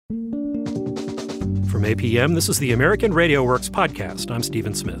From APM, this is the American Radio Works podcast. I'm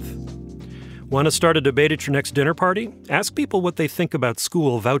Stephen Smith. Want to start a debate at your next dinner party? Ask people what they think about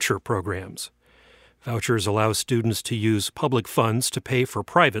school voucher programs. Vouchers allow students to use public funds to pay for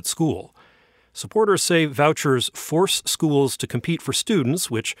private school. Supporters say vouchers force schools to compete for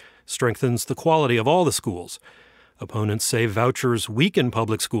students, which strengthens the quality of all the schools. Opponents say vouchers weaken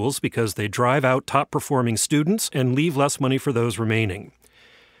public schools because they drive out top-performing students and leave less money for those remaining.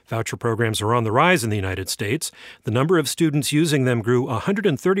 Voucher programs are on the rise in the United States. The number of students using them grew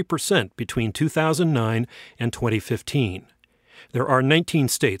 130% between 2009 and 2015. There are 19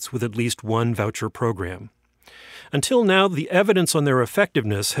 states with at least one voucher program. Until now, the evidence on their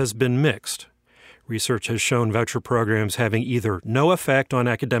effectiveness has been mixed. Research has shown voucher programs having either no effect on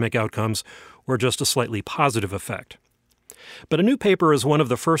academic outcomes or just a slightly positive effect. But a new paper is one of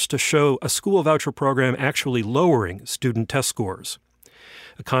the first to show a school voucher program actually lowering student test scores.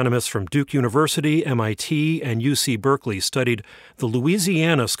 Economists from Duke University, MIT, and UC Berkeley studied the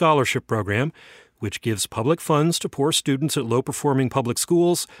Louisiana Scholarship Program, which gives public funds to poor students at low-performing public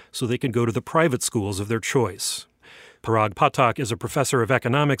schools so they can go to the private schools of their choice. Parag Pathak is a professor of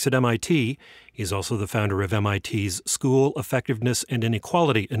economics at MIT. He's also the founder of MIT's School Effectiveness and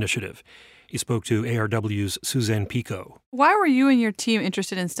Inequality Initiative. He spoke to ARW's Suzanne Pico. Why were you and your team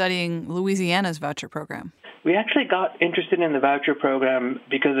interested in studying Louisiana's voucher program? We actually got interested in the voucher program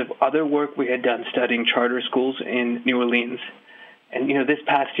because of other work we had done studying charter schools in New Orleans. And, this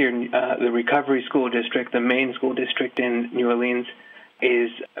past year, the Recovery School District, the main school district in New Orleans, is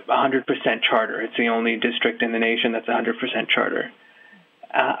 100% charter. It's the only district in the nation that's 100% charter.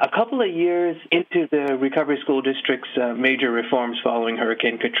 A couple of years into the Recovery School District's major reforms following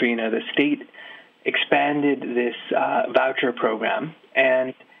Hurricane Katrina, the state expanded this voucher program.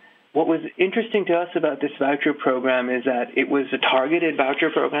 And what was interesting to us about this voucher program is that it was a targeted voucher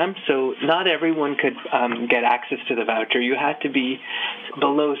program, so not everyone could get access to the voucher. You had to be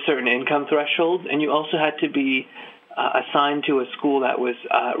below certain income thresholds, and you also had to be assigned to a school that was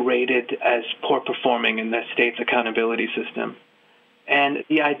rated as poor performing in the state's accountability system. And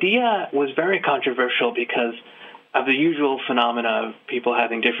the idea was very controversial because of the usual phenomena of people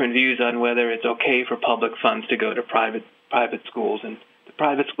having different views on whether it's okay for public funds to go to private schools. And the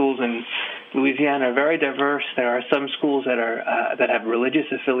private schools in Louisiana are very diverse. There are some schools that have religious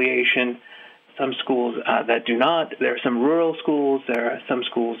affiliation, some schools that do not. There are some rural schools. There are some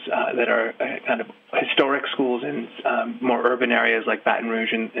schools that are kind of historic schools in more urban areas like Baton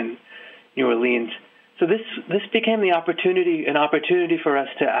Rouge and New Orleans. So this became an opportunity for us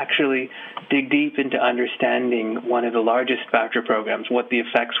to actually dig deep into understanding one of the largest voucher programs, what the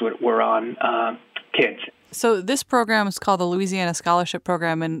effects were on kids. So this program is called the Louisiana Scholarship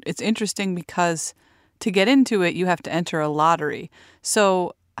Program, and it's interesting because to get into it, you have to enter a lottery.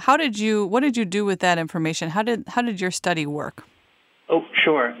 So what did you do with that information? How did your study work? Oh,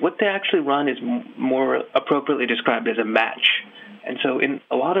 sure. What they actually run is more appropriately described as a match. And so in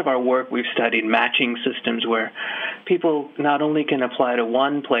a lot of our work, we've studied matching systems where people not only can apply to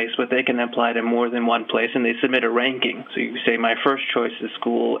one place, but they can apply to more than one place, and they submit a ranking. So you say, my first choice is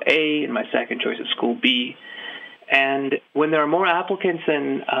school A, and my second choice is school B. And when there are more applicants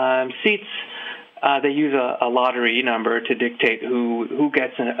than seats, they use a lottery number to dictate who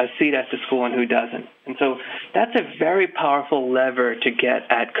gets a seat at the school and who doesn't. And so that's a very powerful lever to get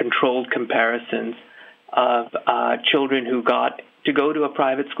at controlled comparisons of children who got to go to a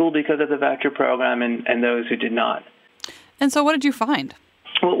private school because of the voucher program and those who did not. And so what did you find?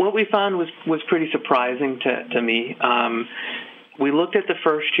 Well, what we found was pretty surprising to me. We looked at the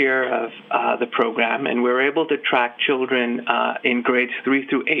first year of the program, and we were able to track children in grades 3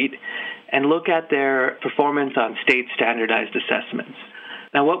 through 8 and look at their performance on state standardized assessments.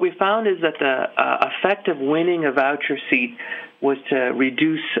 Now, what we found is that the effect of winning a voucher seat was to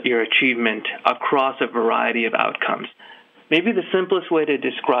reduce your achievement across a variety of outcomes. Maybe the simplest way to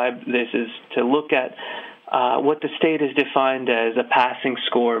describe this is to look at what the state has defined as a passing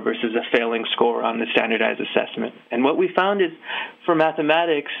score versus a failing score on the standardized assessment. And what we found is, for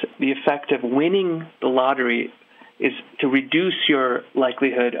mathematics, the effect of winning the lottery is to reduce your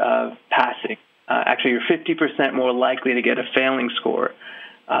likelihood of passing. Actually, you're 50% more likely to get a failing score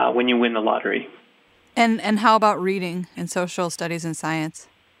when you win the lottery. And how about reading in social studies and science?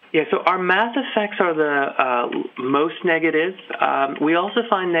 Yeah, so our math effects are the most negative. We also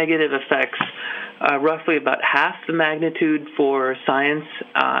find negative effects roughly about half the magnitude for science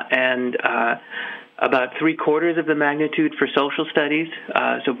and about 3/4 of the magnitude for social studies.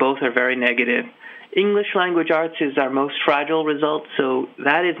 So both are very negative. English language arts is our most fragile result, so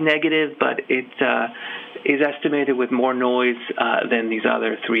that is negative, but it is estimated with more noise than these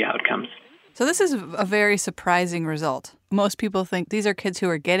other three outcomes. So this is a very surprising result. Most people think these are kids who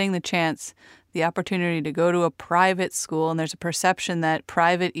are getting the chance, the opportunity to go to a private school, and there's a perception that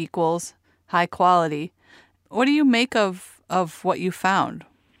private equals high quality. What do you make of what you found?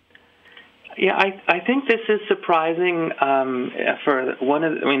 Yeah, I think this is surprising for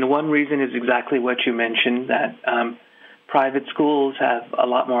one reason is exactly what you mentioned, that private schools have a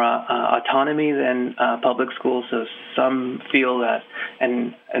lot more autonomy than public schools. So some feel that,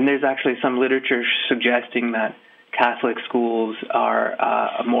 and there's actually some literature suggesting that Catholic schools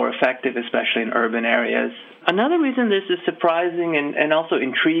are more effective, especially in urban areas. Another reason this is surprising and also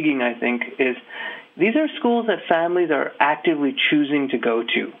intriguing, I think, is these are schools that families are actively choosing to go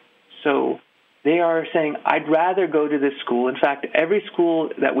to. So they are saying, I'd rather go to this school. In fact, every school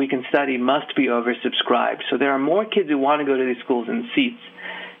that we can study must be oversubscribed. So there are more kids who want to go to these schools than seats.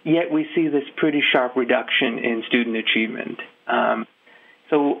 Yet we see this pretty sharp reduction in student achievement.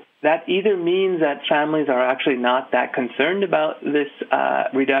 So that either means that families are actually not that concerned about this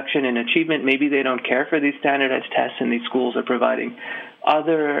reduction in achievement. Maybe they don't care for these standardized tests, and these schools are providing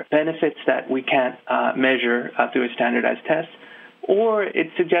other benefits that we can't measure through a standardized test. Or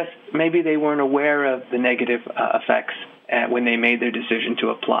it suggests maybe they weren't aware of the negative effects when they made their decision to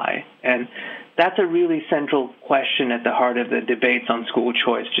apply. And that's a really central question at the heart of the debates on school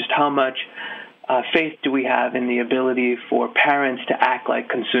choice. Just how much faith do we have in the ability for parents to act like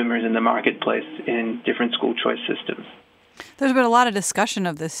consumers in the marketplace in different school choice systems? There's been a lot of discussion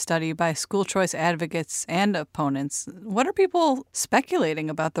of this study by school choice advocates and opponents. What are people speculating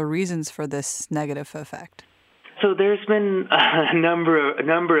about the reasons for this negative effect? So there's been a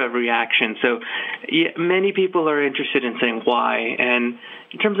number of reactions. So many people are interested in saying why. And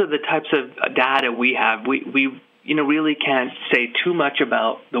in terms of the types of data we have, we really can't say too much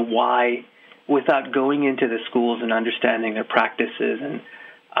about the why without going into the schools and understanding their practices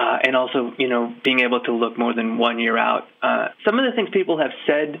and also being able to look more than 1 year out. Some of the things people have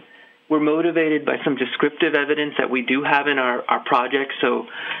said were motivated by some descriptive evidence that we do have in our project. So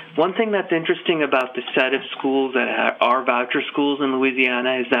one thing that's interesting about the set of schools that are voucher schools in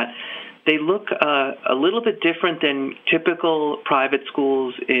Louisiana is that they look a little bit different than typical private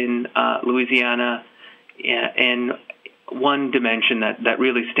schools in Louisiana in one dimension that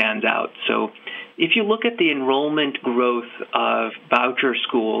really stands out. So if you look at the enrollment growth of voucher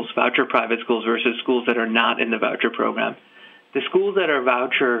private schools versus schools that are not in the voucher program, the schools that are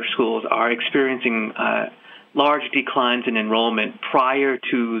voucher schools are experiencing large declines in enrollment prior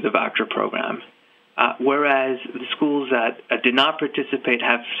to the voucher program, whereas the schools that did not participate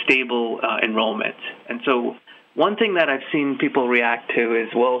have stable enrollment. And so one thing that I've seen people react to is,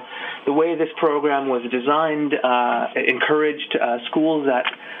 well, the way this program was designed encouraged schools that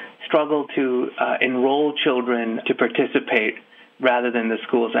struggle to enroll children to participate rather than the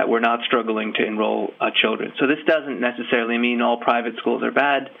schools that were not struggling to enroll children. So this doesn't necessarily mean all private schools are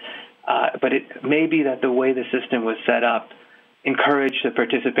bad, but it may be that the way the system was set up encouraged the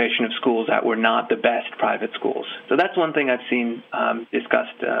participation of schools that were not the best private schools. So that's one thing I've seen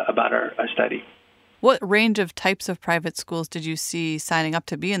discussed about our study. What range of types of private schools did you see signing up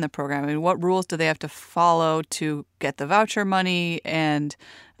to be in the program? I mean, what rules do they have to follow to get the voucher money? And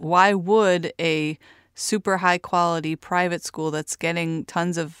why would a super high quality private school that's getting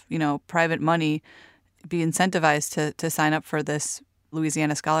tons of, private money be incentivized to sign up for this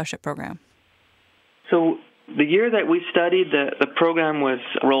Louisiana Scholarship Program? So the year that we studied, the program was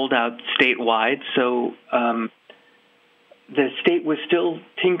rolled out statewide. So the state was still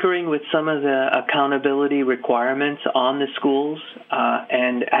tinkering with some of the accountability requirements on the schools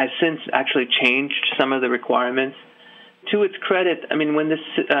and has since actually changed some of the requirements. To its credit, when this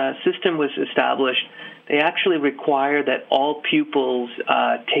system was established, they actually require that all pupils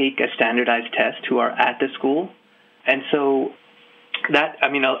take a standardized test who are at the school. And so that,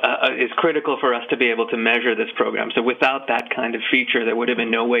 is critical for us to be able to measure this program. So without that kind of feature, there would have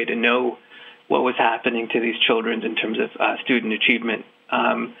been no way to know what was happening to these children in terms of student achievement.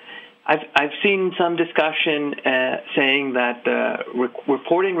 I've seen some discussion saying that the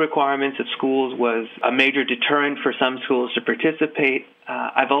reporting requirements of schools was a major deterrent for some schools to participate.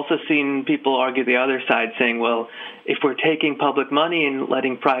 I've also seen people argue the other side, saying, well, if we're taking public money and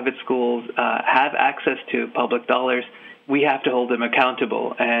letting private schools have access to public dollars, we have to hold them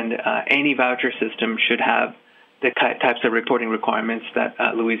accountable, and any voucher system should have the types of reporting requirements that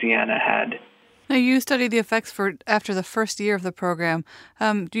Louisiana had. Now, you studied the effects after the first year of the program.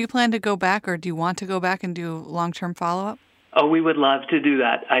 Do you plan to go back, or do you want to go back and do long-term follow-up? Oh, we would love to do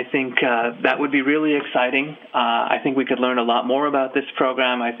that. I think that would be really exciting. I think we could learn a lot more about this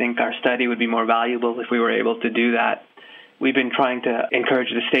program. I think our study would be more valuable if we were able to do that. we've been trying to encourage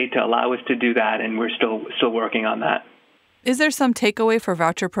the state to allow us to do that, and we're still working on that. Is there some takeaway for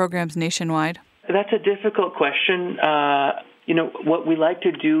voucher programs nationwide? That's a difficult question. What we like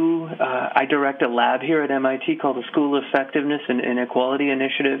to do, I direct a lab here at MIT called the School Effectiveness and Inequality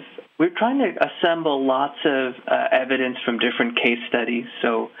Initiative. We're trying to assemble lots of evidence from different case studies.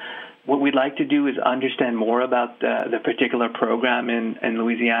 So what we'd like to do is understand more about the particular program in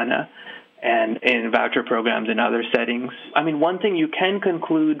Louisiana and in voucher programs in other settings. I mean, one thing you can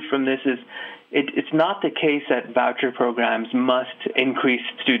conclude from this is it's not the case that voucher programs must increase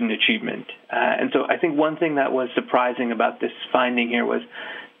student achievement. And so I think one thing that was surprising about this finding here was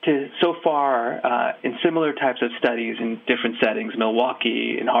so far in similar types of studies in different settings,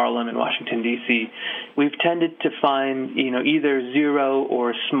 Milwaukee, in Harlem, and Washington, D.C., we've tended to find either zero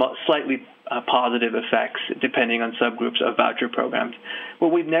or slightly positive effects depending on subgroups of voucher programs.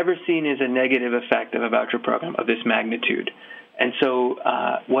 What we've never seen is a negative effect of a voucher program of this magnitude. And so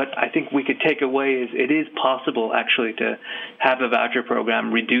what I think we could take away is it is possible, actually, to have a voucher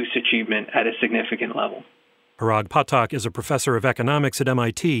program reduce achievement at a significant level. Parag Pathak is a professor of economics at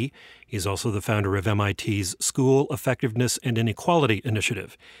MIT. He's also the founder of MIT's School Effectiveness and Inequality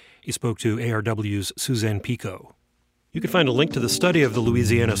Initiative. He spoke to ARW's Suzanne Pico. You can find a link to the study of the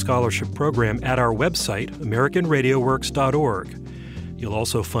Louisiana Scholarship Program at our website, AmericanRadioWorks.org. You'll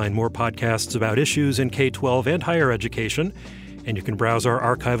also find more podcasts about issues in K-12 and higher education, and you can browse our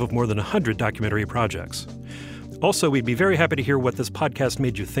archive of more than 100 documentary projects. Also, we'd be very happy to hear what this podcast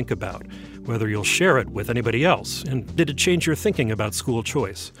made you think about, whether you'll share it with anybody else, and did it change your thinking about school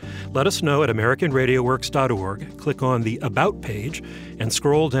choice? Let us know at AmericanRadioWorks.org. Click on the About page and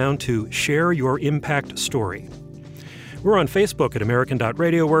scroll down to Share Your Impact Story. We're on Facebook at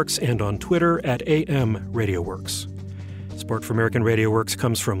American.RadioWorks and on Twitter at AMRadioWorks. Support for American Radio Works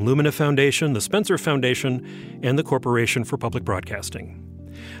comes from Lumina Foundation, the Spencer Foundation, and the Corporation for Public Broadcasting.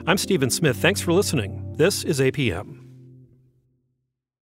 I'm Stephen Smith. Thanks for listening. This is APM.